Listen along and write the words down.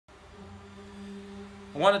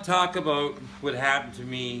I want to talk about what happened to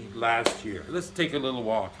me last year. Let's take a little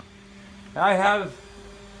walk. I have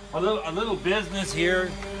a little business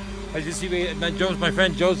here. As you see, my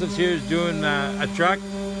friend Joseph's here is doing a truck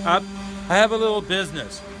up. I have a little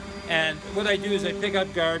business, and what I do is I pick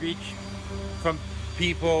up garbage from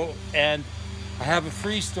people, and I have a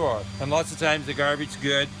free store. And lots of times the garbage is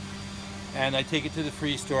good, and I take it to the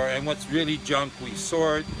free store. And what's really junk, we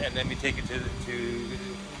sort, and then we take it to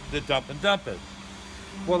the dump and dump it.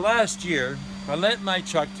 Well, last year, I lent my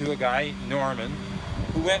truck to a guy, Norman,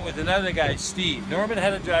 who went with another guy, Steve. Norman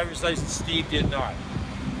had a driver's license, Steve did not.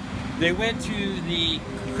 They went to the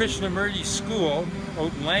Krishnamurti school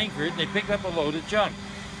out in Langford, and they picked up a load of junk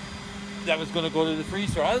that was going to go to the free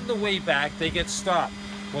store. On the way back, they get stopped.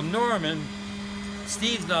 Well,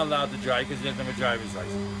 Steve's not allowed to drive because he doesn't have a driver's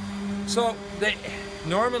license. So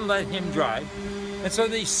Norman let him drive, and so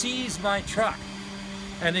they seized my truck.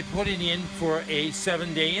 And they put it in for a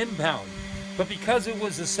 7-day impound. But because it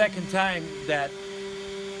was the second time that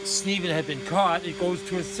Stephen had been caught, it goes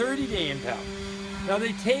to a 30-day impound. Now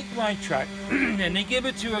they take my truck and they give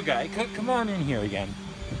it to a guy. Come on in here again.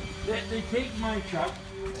 They take my truck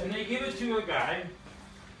and they give it to a guy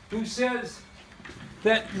who says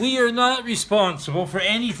that we are not responsible for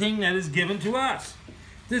anything that is given to us.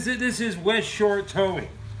 This is West Shore Towing.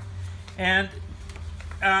 And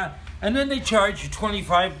then they charge you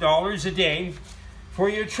 $25 a day for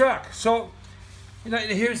your truck. So,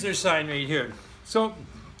 here's their sign right here. So,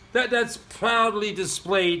 that's proudly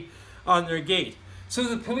displayed on their gate. So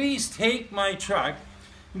the police take my truck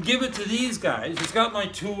and give it to these guys. It's got my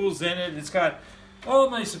tools in it. It's got all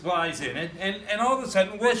my supplies in it. And all of a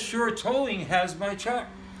sudden, West Shore Towing has my truck.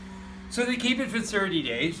 So they keep it for 30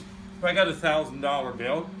 days. I got a $1,000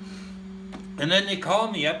 bill. And then they call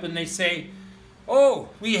me up and they say, "Oh,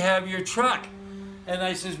 we have your truck." And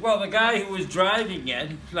I says, well, the guy who was driving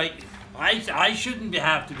it, I shouldn't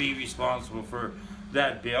have to be responsible for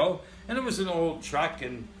that bill. And it was an old truck,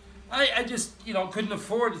 and I just, couldn't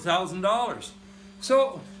afford $1,000.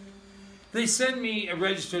 So they send me a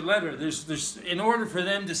registered letter. There's in order for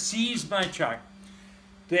them to seize my truck,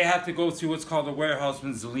 they have to go through what's called the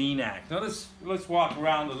Warehouseman's Lien Act. Now let's walk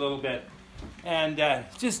around a little bit and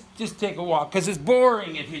just take a walk, because it's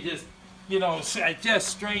boring if you just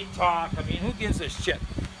straight talk. I mean, who gives a shit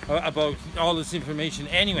about all this information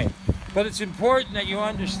anyway? But it's important that you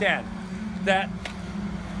understand that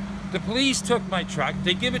the police took my truck,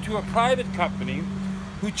 they give it to a private company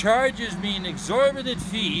who charges me an exorbitant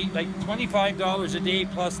fee, like $25 a day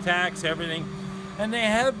plus tax, everything, and they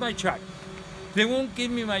have my truck. They won't give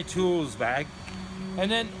me my tools back, and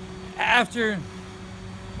then after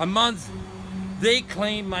a month, they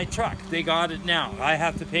claim my truck. They got it now. I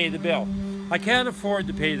have to pay the bill. I can't afford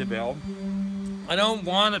to pay the bill. I don't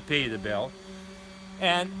want to pay the bill.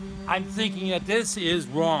 And I'm thinking that this is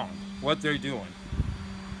wrong, what they're doing.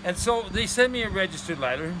 And so they send me a registered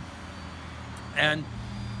letter, and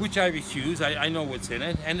which I refuse. I know what's in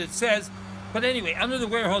it. And it says, but anyway, under the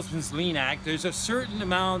Warehouseman's Lien Act, there's a certain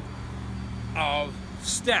amount of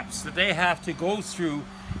steps that they have to go through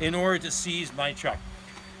in order to seize my truck.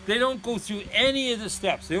 They don't go through any of the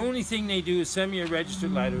steps. The only thing they do is send me a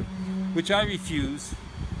registered letter, which I refuse.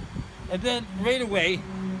 And then right away,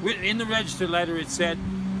 in the registered letter, it said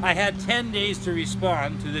I had 10 days to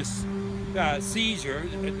respond to this seizure,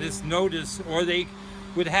 this notice, or they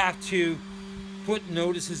would have to put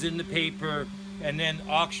notices in the paper and then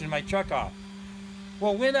auction my truck off.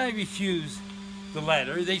 Well, when I refuse the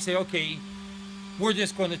letter, they say, okay, we're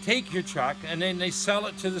just going to take your truck, and then they sell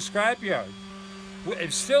it to the scrapyard.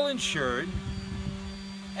 It's still insured,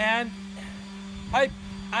 and I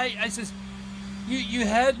says, you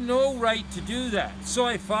had no right to do that. So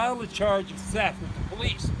I filed a charge of theft with the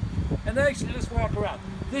police. And actually, let's walk around.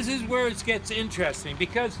 This is where it gets interesting,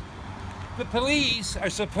 because the police are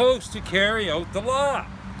supposed to carry out the law.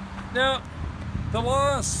 Now, the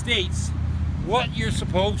law states what you're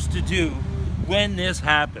supposed to do when this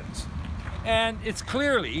happens. And it's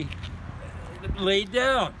clearly laid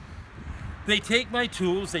down. They take my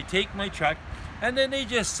tools, they take my truck, and then they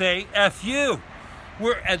just say, F you.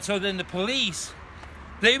 And so then the police,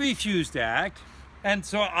 they refuse to act, and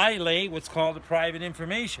so I lay what's called a private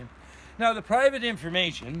information. Now, the private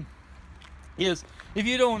information is, if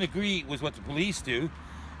you don't agree with what the police do,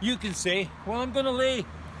 you can say, well, I'm going to lay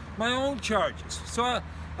my own charges. So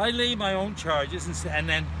I lay my own charges, and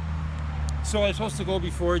then, so I'm supposed to go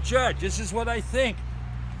before a judge. This is what I think.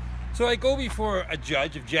 So I go before a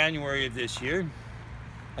judge of January of this year.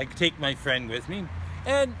 I take my friend with me,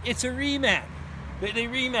 and it's a remand. They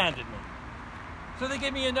remanded me. So they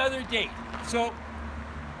give me another date. So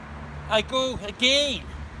I go again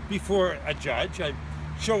before a judge. I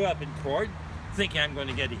show up in court thinking I'm going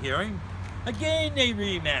to get a hearing. Again, they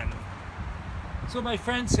remand me. So my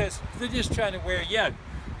friend says, they're just trying to wear you out.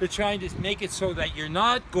 They're trying to make it so that you're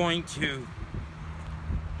not going to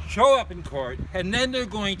show up in court, and then they're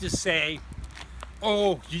going to say,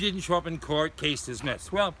 oh, you didn't show up in court, case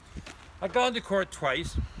dismissed. Well, I've gone to court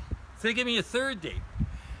twice, so they give me a third date.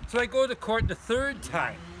 So I go to court the third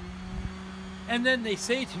time, and then they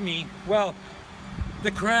say to me, well,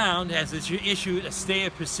 the Crown has issued a stay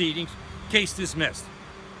of proceedings, case dismissed.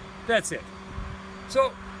 That's it.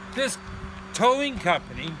 So this towing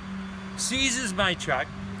company seizes my truck,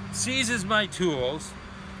 seizes my tools,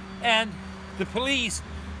 and the police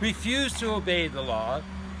refuse to obey the law.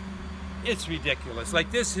 It's ridiculous.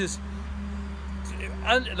 Like, this is,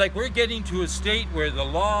 like, we're getting to a state where the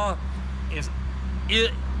law is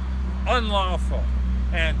unlawful.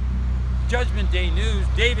 And Judgment Day News,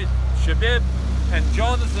 David Shabib and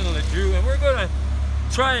Jonathan LeDrew, and we're going to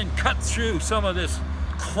try and cut through some of this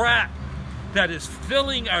crap that is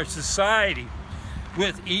filling our society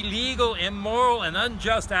with illegal, immoral, and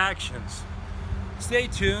unjust actions. Stay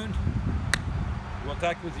tuned. We'll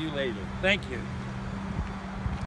talk with you later. Thank you.